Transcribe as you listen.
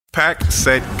Pack,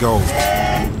 Set, Go.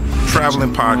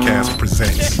 Traveling Podcast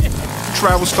presents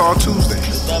Travel Star Tuesday.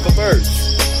 Love a bird.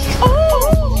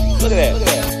 Oh, look at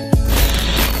that.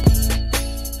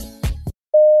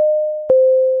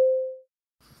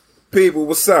 People,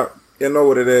 what's up? You know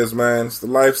what it is, man. It's the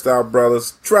Lifestyle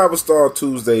Brothers. Travel Star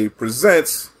Tuesday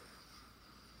presents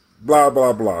blah,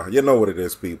 blah, blah. You know what it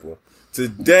is, people.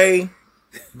 Today,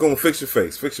 go and fix your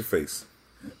face. Fix your face.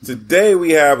 Today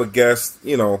we have a guest,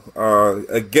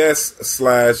 a guest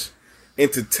slash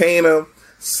entertainer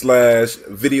slash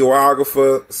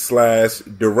videographer slash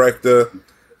director.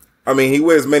 I mean, he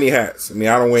wears many hats. I mean,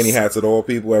 I don't wear any hats at all,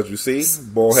 people, as you see.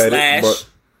 Bald-headed.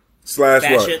 Slash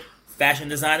fashion, what? Fashion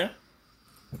designer?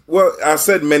 Well, I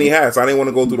said many hats. I didn't want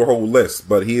to go through the whole list,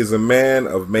 but he is a man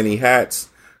of many hats,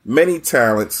 many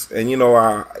talents, and,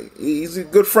 he's a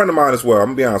good friend of mine as well. I'm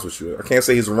going to be honest with you. I can't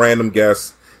say he's a random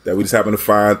guest that we just happen to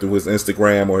find through his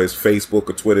Instagram or his Facebook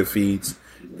or Twitter feeds.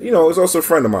 He's also a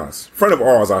friend of mine. Friend of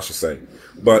ours, I should say.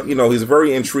 But, he's a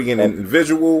very intriguing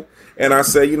individual. And I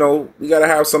say, we got to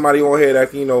have somebody on here that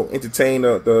can, entertain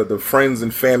the friends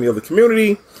and family of the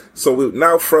community. So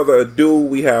without further ado,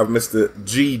 we have Mr.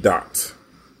 G. Dot.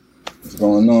 What's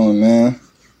going on, man?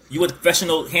 You want the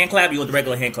professional hand clap or you want the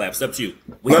regular hand clap? It's up to you.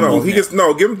 Give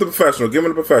him the professional. Give him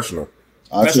the professional.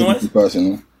 I take the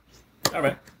professional. All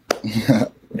right.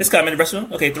 It's coming, the rest of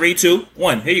them. Okay, 3, 2,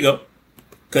 1. Here you go.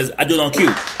 Because I do it on cue.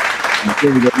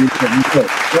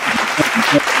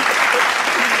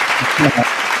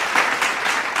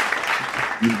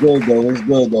 It's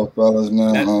good though, fellas,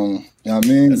 man. You know what I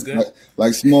mean? That's good.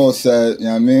 Like Small said, you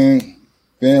know what I mean?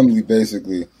 Family,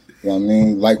 basically. You know what I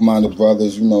mean? Like-minded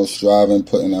brothers, striving,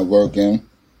 putting that work in.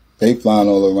 They flying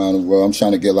all around the world. I'm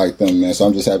trying to get like them, man. So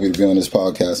I'm just happy to be on this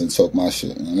podcast and talk my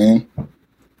shit. You know what I mean?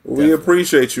 We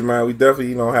appreciate you, man. We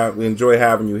definitely, we enjoy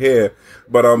having you here.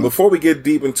 But before we get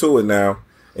deep into it now,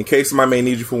 in case somebody may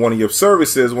need you for one of your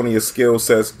services, one of your skill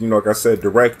sets, like I said,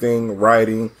 directing,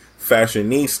 writing,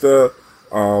 fashionista,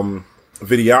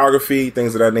 videography,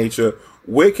 things of that nature,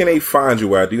 where can they find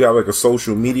you at? Do you have like a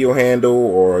social media handle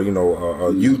or, a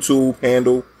YouTube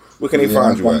handle? Where can they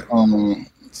find you at?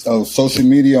 So social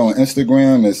media on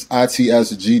Instagram is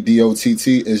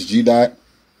ITSGDOTT is G Dot.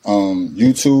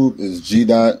 YouTube is G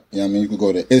Dot. You can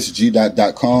go to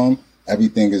itsgdot.com.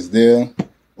 Everything is there.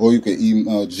 Or you can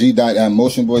email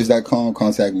gdot@motionboys.com.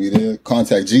 Contact me there.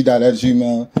 Contact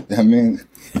gdot@gmail.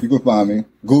 You can find me.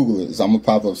 Google it. So I'm going to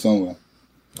pop up somewhere.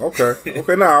 Okay.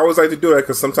 Now, I always like to do that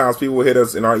because sometimes people will hit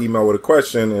us in our email with a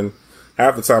question, and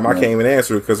half the time I can't even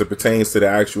answer it because it pertains to the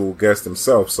actual guest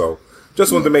himself. So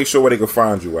just wanted to make sure where they can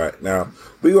find you at. Now,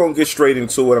 we're going to get straight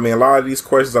into it. I mean, a lot of these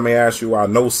questions I may ask you, I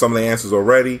know some of the answers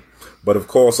already, but of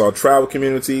course, our travel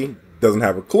community doesn't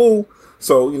have a clue.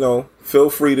 So, feel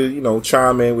free to,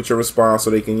 chime in with your response so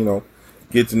they can,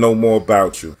 get to know more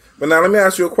about you. But now let me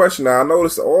ask you a question. Now, I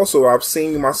noticed also I've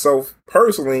seen you myself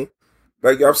personally,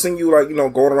 like I've seen you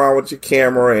going around with your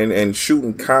camera and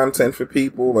shooting content for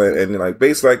people and like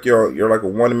basically like you're like a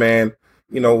one-man,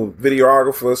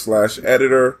 videographer slash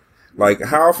editor. Like,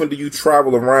 how often do you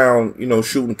travel around,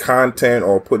 shooting content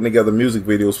or putting together music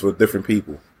videos for different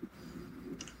people?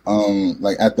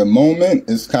 Like at the moment,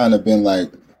 it's kind of been like,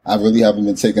 I really haven't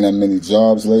been taking that many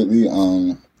jobs lately,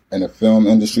 in the film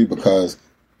industry because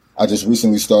I just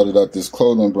recently started up this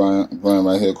clothing brand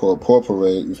right here called Paw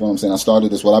Parade. You know what I'm saying?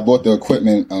 I bought the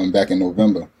equipment, back in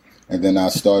November and then I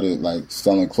started like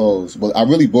selling clothes. But I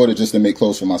really bought it just to make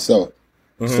clothes for myself.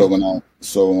 Mm-hmm.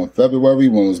 So in February,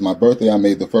 when it was my birthday, I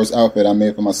made the first outfit I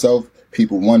made for myself.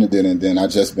 People wanted it, and then I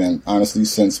just been, honestly,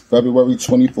 since February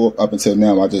 24th up until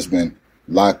now, I just been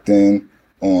locked in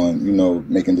on,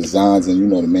 making designs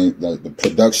and, the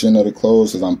production of the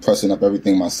clothes, because I'm pressing up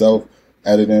everything myself,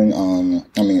 editing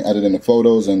the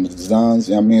photos and the designs,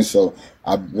 So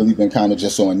I've really been kind of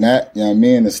just on that,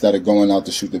 instead of going out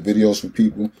to shoot the videos for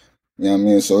people,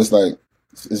 So it's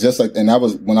just like, and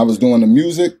when I was doing the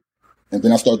music, and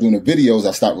then I started doing the videos,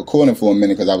 I stopped recording for a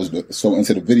minute because I was so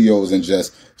into the videos and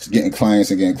just getting clients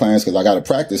because I got to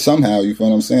practice somehow, you feel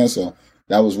what I'm saying? So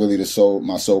that was really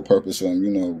my sole purpose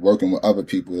from, working with other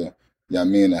people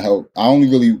to help. I only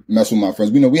really mess with my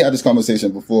friends. We had this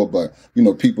conversation before, but,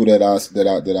 people that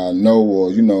I know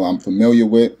or, I'm familiar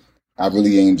with, I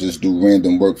really ain't just do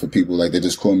random work for people. Like, they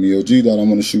just call me, OG, that I'm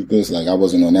going to shoot this. Like, I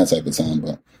wasn't on that type of time,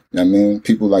 but,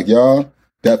 people like y'all,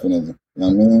 definitely,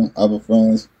 other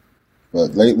friends.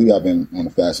 But lately, I've been on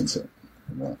the fashion tip.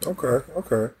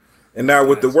 Okay. And now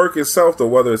with the work itself, though,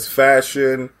 whether it's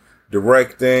fashion,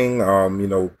 directing,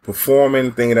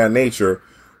 performing, thing of that nature,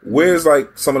 where's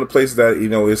like some of the places that,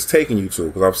 it's taking you to?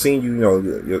 Because I've seen you,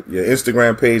 your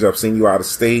Instagram page, I've seen you out of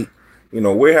state.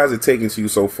 where has it taken to you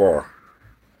so far?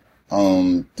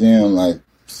 Like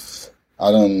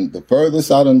the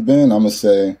furthest I done been, I'm gonna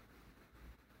say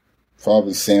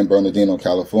probably San Bernardino,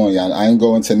 California. I ain't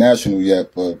go international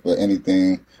yet for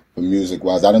anything for music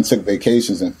wise. I done took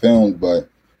vacations and filmed, but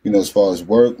as far as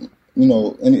work,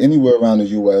 anywhere around the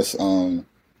U.S.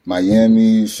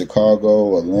 Miami,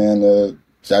 Chicago, Atlanta,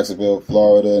 Jacksonville,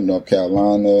 Florida, North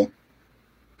Carolina,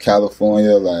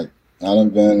 California. Like I done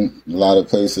been a lot of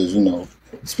places,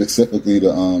 specifically to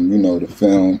the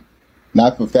film.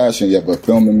 Not for fashion yet, but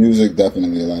film and music,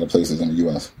 definitely a lot of places in the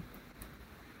U.S.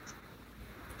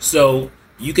 So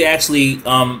you could actually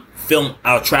film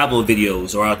our travel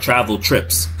videos or our travel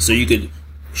trips. So you could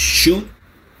shoot,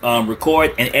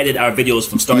 record, and edit our videos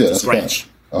from start to scratch.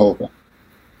 Right. Oh, okay.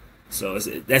 So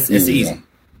that's easy. Yeah.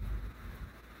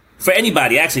 For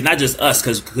anybody, actually, not just us,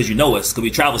 because you know us, because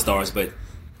we travel stars, but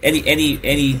anybody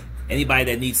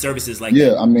that needs services like that.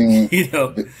 Yeah, I mean,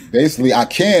 basically I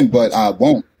can, but I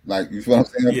won't. Like, you feel what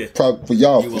I'm saying? Yeah. Probably for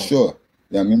y'all, for sure.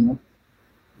 Yeah, I mean.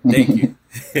 Thank you.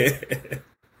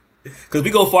 Because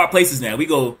we go far places now. We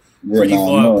go pretty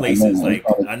far places. Like,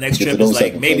 our next trip is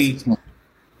like maybe, to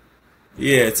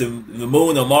the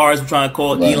moon or Mars. I'm trying to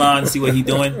call Elon, see what he's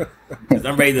doing. Because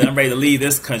I'm ready to leave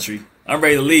this country. I'm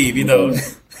ready to leave,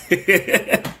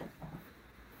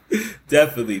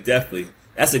 Definitely.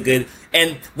 That's a good.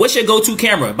 And what's your go-to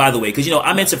camera, by the way? Because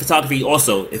I'm into photography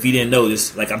also. If you didn't know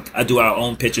this, like I do our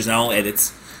own pictures and our own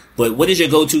edits. But what is your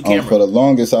go-to camera? For the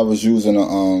longest, I was using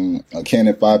a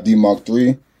Canon 5D Mark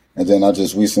III, and then I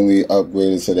just recently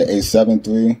upgraded to the A7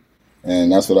 III,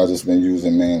 and that's what I just been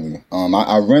using mainly.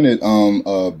 I rented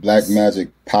a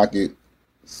Blackmagic Pocket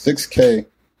 6K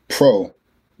Pro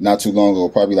not too long ago,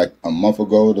 probably like a month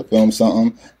ago, to film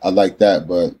something. I like that,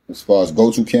 but as far as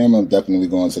go-to camera, I'm definitely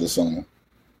going to the Sony.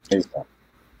 So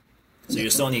you're a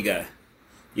Sony guy.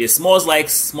 Yeah, Smalls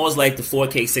likes the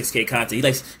 4K, 6K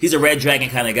content. He's a Red Dragon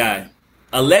kind of guy.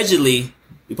 Allegedly,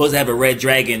 we're supposed to have a Red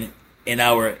Dragon in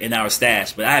our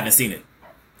stash, but I haven't seen it.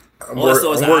 I'm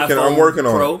working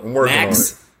on it.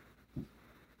 Max.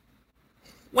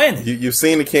 When? You've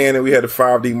seen the Canon. We had the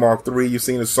 5D Mark III. You've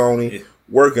seen the Sony. Yeah.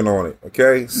 Working on it.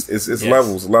 Okay, it's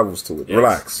levels to it. Yes.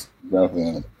 Relax.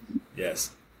 Definitely.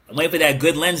 Yes. I'm waiting for that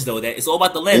good lens, though. That it's all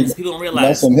about the lens. People don't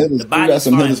realize the body's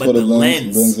fine, but the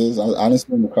lenses. I done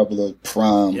spent a couple of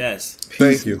prime. Yes.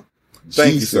 Thank you,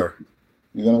 sir.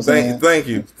 You know what I'm saying? Thank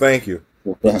you.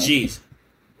 Jeez.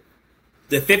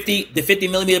 The 50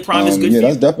 millimeter prime is good. Yeah,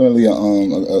 that's definitely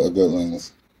a good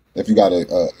lens. If you got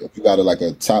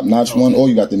a top notch one, or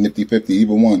you got the nifty 50,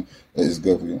 either one is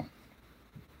good for you.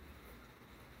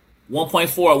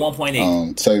 1.4 or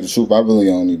 1.8? Tell you the truth, I really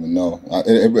don't even know.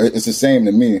 It's the same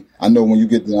to me. I know when you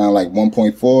get down like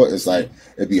 1.4, it's like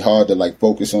it'd be hard to like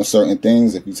focus on certain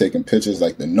things. If you're taking pictures,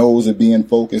 like the nose would be in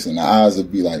focus and the eyes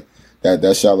would be like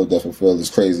that shallow depth of field is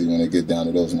crazy when they get down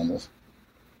to those numbers.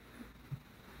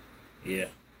 Yeah.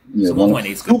 So 1.8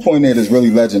 is good. 2.8 is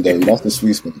really legendary. That's the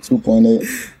sweet spot.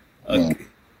 2.8. Okay.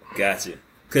 Gotcha.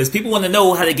 Because people want to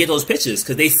know how to get those pictures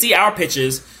because they see our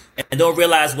pictures and don't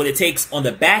realize what it takes on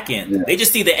the back end. Yeah. They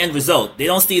just see the end result. They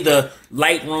don't see the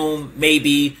Lightroom,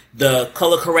 maybe the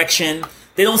color correction.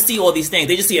 They don't see all these things.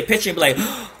 They just see a picture and be like,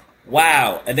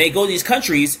 wow. And they go to these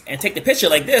countries and take the picture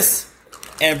like this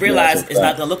and realize it's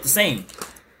not going to look the same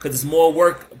because it's more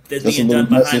work that's being done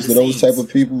behind the scenes. To those type of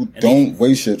people, don't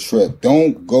waste your trip.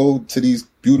 Don't go to these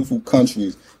beautiful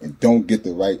countries and don't get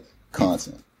the right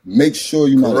content. Make sure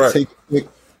you know how to take a pic.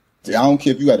 I don't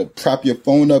care if you got to prop your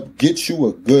phone up. Get you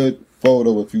a good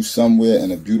photo if you somewhere in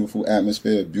a beautiful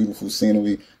atmosphere, beautiful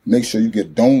scenery. Make sure you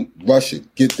don't rush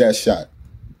it. Get that shot.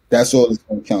 That's all that's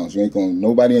going to count.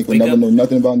 Nobody ain't going to never know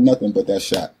nothing about nothing but that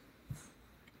shot.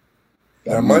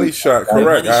 That money shot,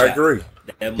 correct. I agree.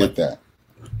 Get that.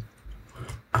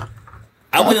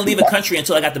 I wouldn't leave a country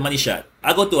until I got the money shot.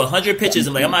 I go through 100 pictures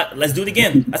and let's do it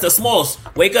again. I said, Smalls,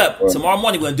 wake up. Right. Tomorrow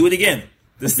morning we're going to do it again.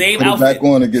 The same Put outfit. Back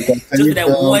on and get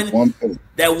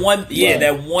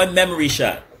that one memory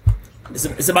shot.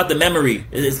 It's about the memory.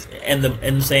 And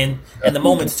the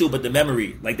moments too, but the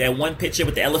memory. Like that one picture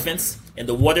with the elephants in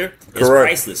the water is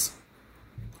priceless.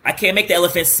 I can't make the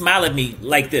elephant smile at me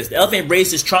like this. The elephant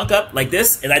raised his trunk up like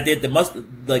this, and I did the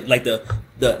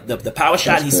power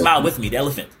shot. And he smiled with me. The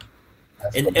elephant.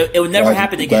 And it would never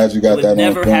happen again. Glad you got it that would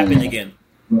never happen again.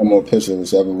 No more picture,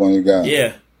 whichever one you got.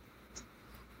 Yeah.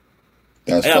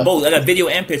 I got both. I got video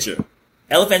and picture.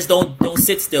 Elephants don't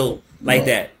sit still like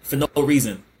that for no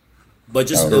reason.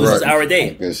 But it was just our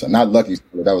day. Not lucky,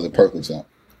 but that was a perfect shot.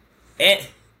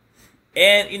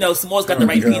 And Smalls got the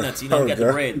right peanuts. Got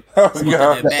the bread. Smalls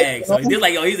got that bag. So they're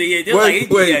like, yo, he's a yeah. They're like,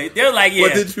 yeah. They're like, yeah.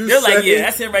 They're like, yeah.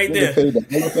 That's him right there. You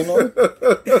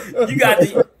got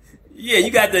the, yeah.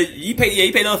 You got the. You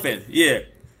paid Elephant. Yeah.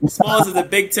 Smalls is a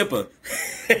big tipper.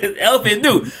 Elephant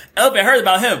knew. Elephant heard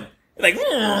about him. Like,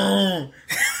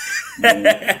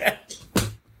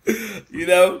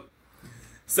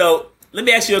 So let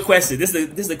me ask you a question. This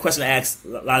is a question I ask a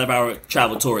lot of our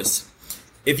travel tourists.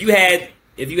 If you had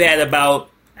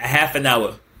about a half an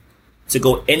hour to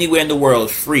go anywhere in the world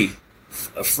free,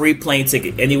 a free plane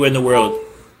ticket anywhere in the world,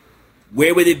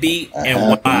 where would it be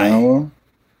and why?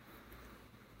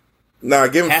 Nah,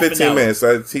 give him 15 minutes.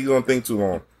 He's gonna think too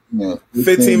long. Yeah,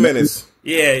 15 minutes.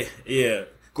 Yeah.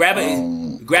 Grab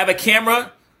a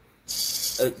camera,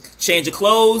 change your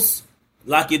clothes,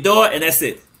 lock your door, and that's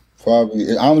it.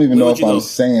 Probably. I don't even know if I'm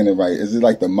saying it right. Is it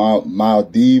like the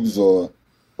Maldives or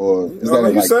is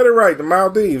that you said it right? The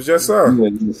Maldives, yes sir.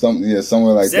 Yeah,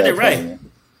 somewhere like that. Said it right.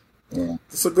 Yeah,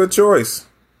 it's a good choice.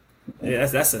 Yeah,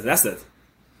 that's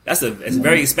a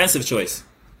very expensive choice.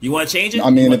 You want to change it?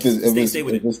 I mean, if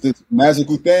it's this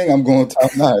magical thing, I'm going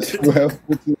top notch. Well,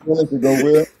 15 minutes to go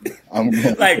where, I'm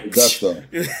going like, for the Gusto.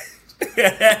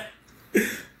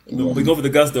 We go for the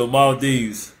Gusto,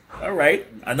 Maldives. All right,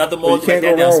 another Maldives. You can't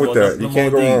go wrong with that. You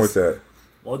can't go wrong with that.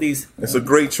 Maldives. It's a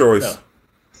great choice. No.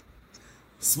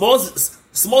 Smalls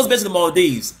been to the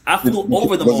Maldives. I flew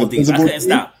over the Maldives. I couldn't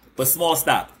stop, but Small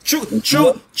stopped.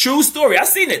 True story. I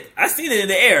seen it in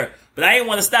the air, but I didn't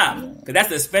want to stop because that's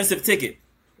an expensive ticket.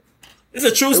 It's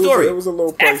a true story. It was a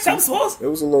little pricey. It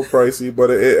was a little pricey, but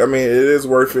it is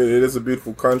worth it. It is a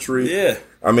beautiful country. Yeah.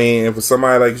 I mean, and for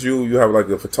somebody like you have like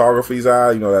a photography's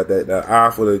eye. That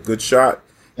eye for the good shot.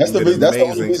 That's the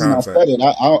only reason I said it.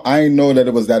 I didn't know that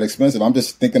it was that expensive. I'm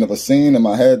just thinking of a scene in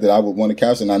my head that I would want to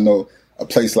capture, and I know a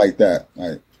place like that.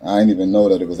 Like I didn't even know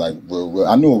that it was like real.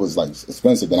 I knew it was like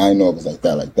expensive, but I didn't know it was like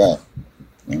that.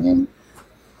 Mm-hmm.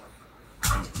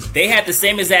 They have the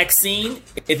same exact scene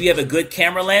if you have a good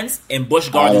camera lens in Busch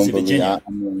Gardens in Virginia.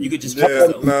 You could just no,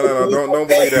 don't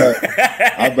believe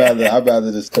that. I'd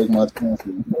rather just take my chance.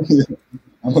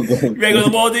 I'm gonna go. You ready to go to the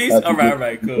Maldives? All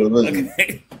right, cool.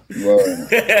 Okay.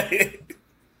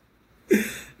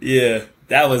 Yeah,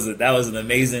 that was an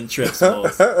amazing trip,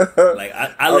 Smalls. Like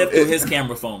I lived through his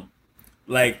camera phone.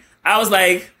 Like I was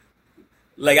like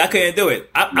I couldn't do it.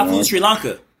 I flew to Sri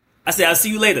Lanka. I said I'll see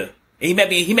you later. And he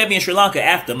met me in Sri Lanka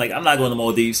after. I'm like, I'm not going to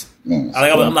Maldives.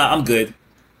 I'm good.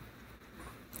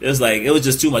 It was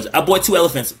just too much. I bought 2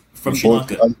 elephants from Sri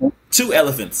Lanka. 2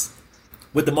 elephants.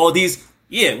 With the Maldives,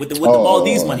 with the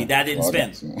Maldives money that I didn't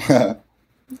spend.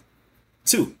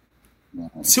 2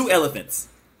 elephants.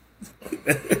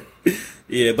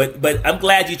 Yeah, but I'm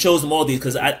glad you chose the Maldives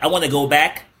because I want to go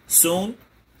back soon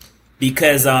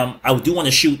because I do want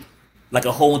to shoot like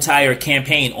a whole entire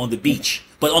campaign on the beach.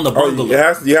 But on the bungalow.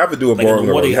 You have to do a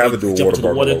bungalow. You have to do a water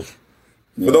bungalow.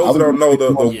 For those who don't know,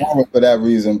 for that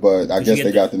reason, but I guess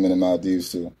they got them in the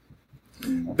Maldives too.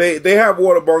 They have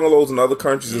water bungalows in other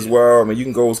countries as well. I mean, you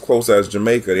can go as close as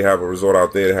Jamaica. They have a resort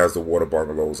out there that has the water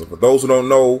bungalows. And for those who don't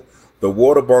know, the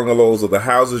water bungalows are the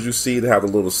houses you see that have the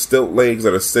little stilt legs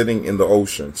that are sitting in the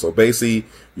ocean. So basically,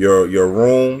 your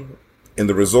room in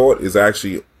the resort is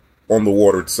actually on the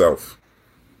water itself.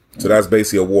 So that's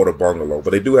basically a water bungalow. But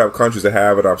they do have countries that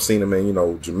have it. I've seen them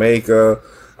in, Jamaica.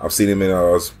 I've seen them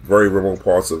in very remote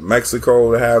parts of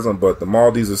Mexico that has them. But the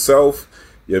Maldives itself,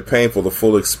 you're paying for the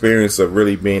full experience of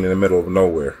really being in the middle of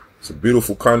nowhere. It's a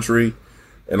beautiful country.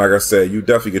 And like I said, you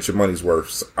definitely get your money's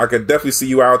worth. So I could definitely see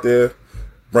you out there.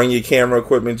 Bring your camera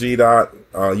equipment, G-Dot.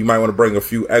 You might want to bring a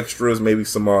few extras, maybe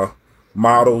some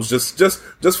models, just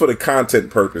for the content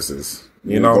purposes.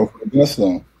 Yes,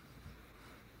 though.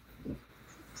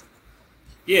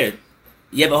 Yeah,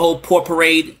 you have a whole Port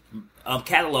Parade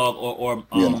catalog or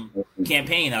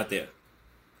campaign out there.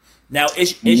 Now,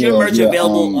 is your merch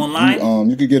available online?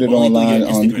 You can get it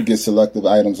online. You can get selective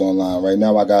items online. Right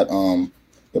now, I got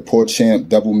the Port Champ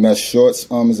double mesh shorts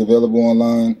is available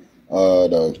online.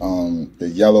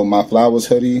 The yellow My Flowers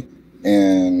hoodie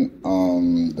and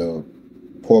the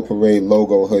Port Parade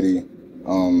logo hoodie.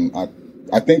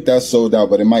 I think that's sold out,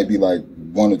 but it might be like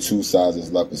 1 or 2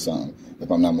 sizes left or something,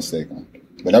 if I'm not mistaken.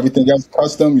 But everything else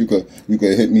custom, you could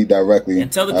hit me directly.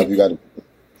 And tell the people.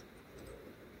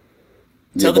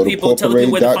 Tell the people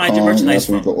where to find your merchandise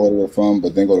from. That's where you can order it from.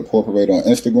 But then go to Port Parade on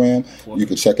Instagram. You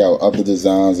can check out other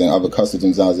designs and other custom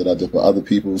designs that I did for other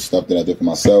people, stuff that I did for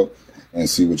myself, and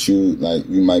see what you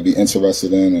might be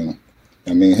interested in.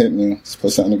 And hit me. Let's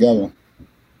put something together.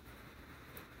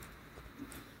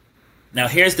 Now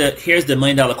here's the $1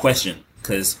 million question,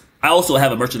 because I also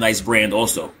have a merchandise brand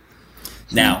also.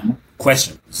 Now,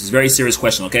 Question. This is a very serious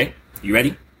question, okay? You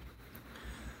ready?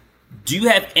 Do you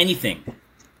have anything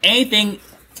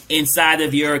inside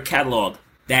of your catalog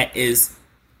that is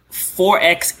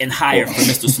 4X and higher for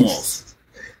Mr. Smalls?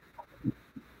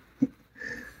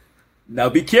 Now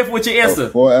be careful with your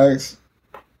answer. 4X?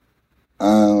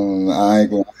 I ain't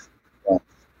going.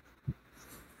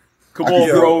 Come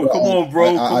on,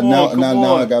 bro.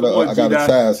 Now I gotta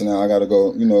fast. Now I gotta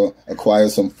go. Acquire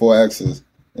some 4Xs.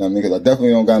 You know what I mean? Because I definitely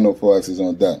don't got no 4Xs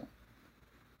on deck.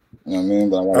 You know what I mean?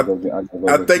 But I gotta go.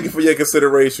 I thank you for your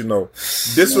consideration, though.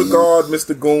 Disregard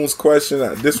Mr. Goon's question.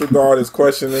 Disregard his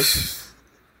questioning.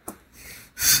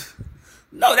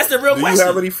 No, that's the real question. Do you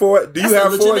have any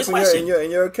 4X in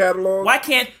your catalog? Why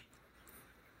can't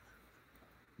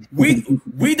we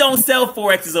don't sell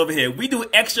 4Xs over here? We do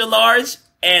extra large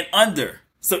and under.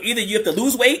 So either you have to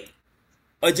lose weight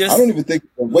or just I don't even think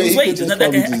the weight. I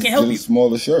can't help you.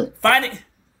 Smaller shirt. Find it.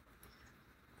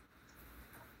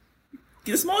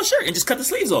 Get a small shirt and just cut the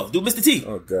sleeves off. Do Mr. T.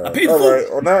 Oh God! I paid All for right.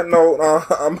 On that note,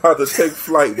 I'm about to take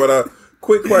flight. But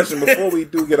quick question before we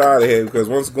do get out of here, because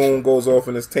once Goon goes off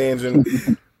in his tangent,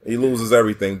 he loses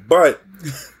everything. But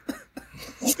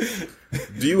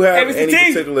do you have any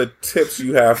particular tips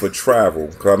you have for travel?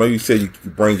 Because I know you said you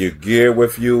bring your gear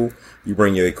with you, you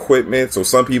bring your equipment. So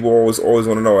some people always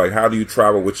want to know, like, how do you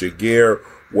travel with your gear?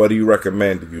 What do you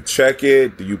recommend? Do you check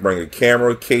it? Do you bring a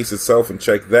camera case itself and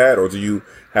check that, or do you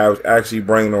actually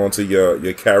bring it onto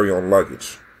your carry-on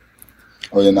luggage?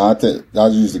 Oh yeah, no, I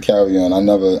use the carry-on. I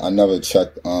never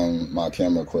checked my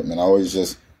camera equipment. I always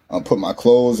just put my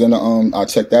clothes in. I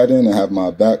check that in and have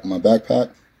my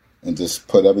backpack, and just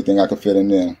put everything I can fit in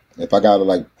there. If I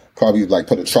gotta probably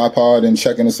put a tripod in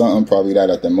checking or something, probably that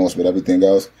at the most. But everything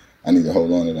else, I need to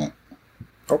hold on to that.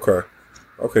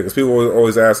 Okay, because people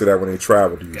always ask you that when they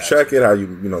travel. Do you check it? How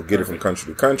you get it from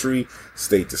country to country,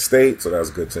 state to state? So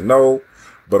that's good to know.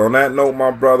 But on that note,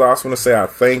 my brother, I just want to say I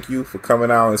thank you for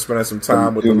coming out and spending some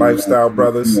time with the Lifestyle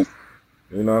Brothers. You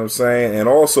know what I'm saying? And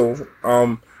also,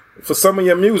 for some of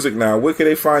your music now, where can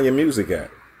they find your music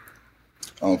at?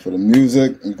 For the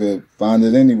music, you could find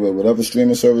it anywhere. Whatever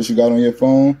streaming service you got on your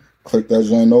phone, click that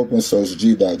joint open, search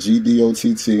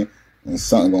G.GDOTT, and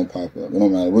something gonna pop up. It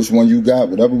don't matter which one you got.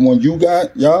 Whatever one you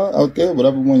got, y'all out there,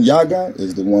 whatever one y'all got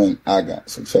is the one I got.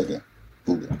 So check it.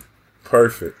 Google it.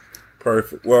 Perfect.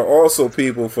 Well, also,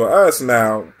 people, for us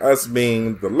now, us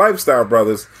being the Lifestyle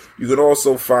Brothers, you can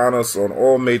also find us on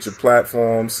all major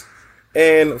platforms.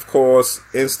 And, of course,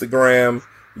 Instagram,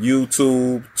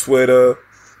 YouTube, Twitter,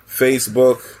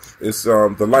 Facebook. It's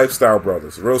the Lifestyle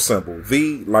Brothers. Real simple.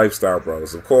 The Lifestyle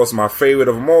Brothers. Of course, my favorite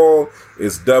of them all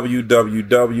is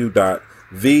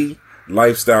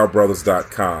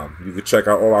www.thelifestylebrothers.com. You can check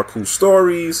out all our cool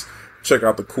stories, check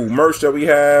out the cool merch that we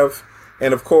have,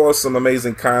 and, of course, some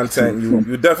amazing content.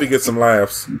 You definitely get some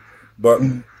laughs, but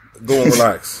go and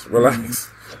relax.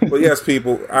 But yes,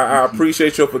 people, I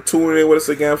appreciate you for tuning in with us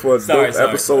again for a dope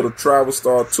episode of Travel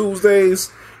Star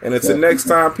Tuesdays. And until next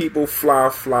time, people, fly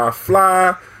far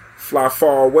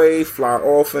away, fly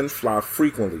often, fly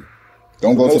frequently.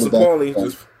 Don't go to the back.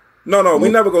 No, we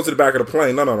never go to the back of the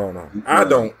plane. No. I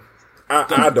don't.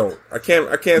 I don't. I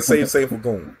can't say the same for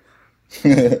Goon.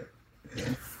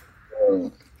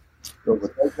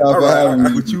 All right,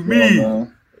 what you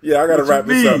mean? Yeah, I gotta wrap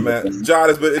this up, man.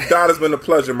 Jod has been a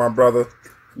pleasure, my brother.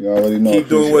 You already know. Keep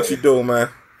doing what you do, man.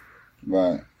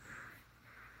 Right.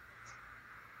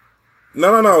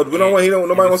 No. We don't want.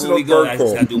 Nobody wants to know bird call. I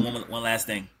just gotta do one last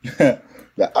thing.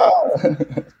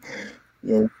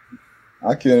 Yo,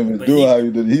 I can't even do how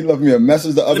you did it. He left me a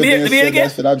message the other day and said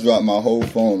that shit. I dropped my whole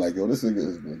phone. Like, yo, this nigga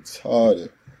is retarded.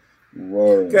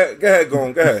 Word. Go ahead,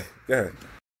 Goon. Go ahead.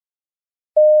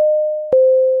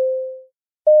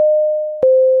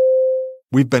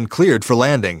 We've been cleared for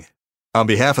landing. On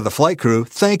behalf of the flight crew,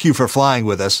 thank you for flying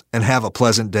with us and have a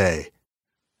pleasant day.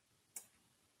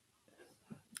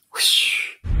 Whoosh.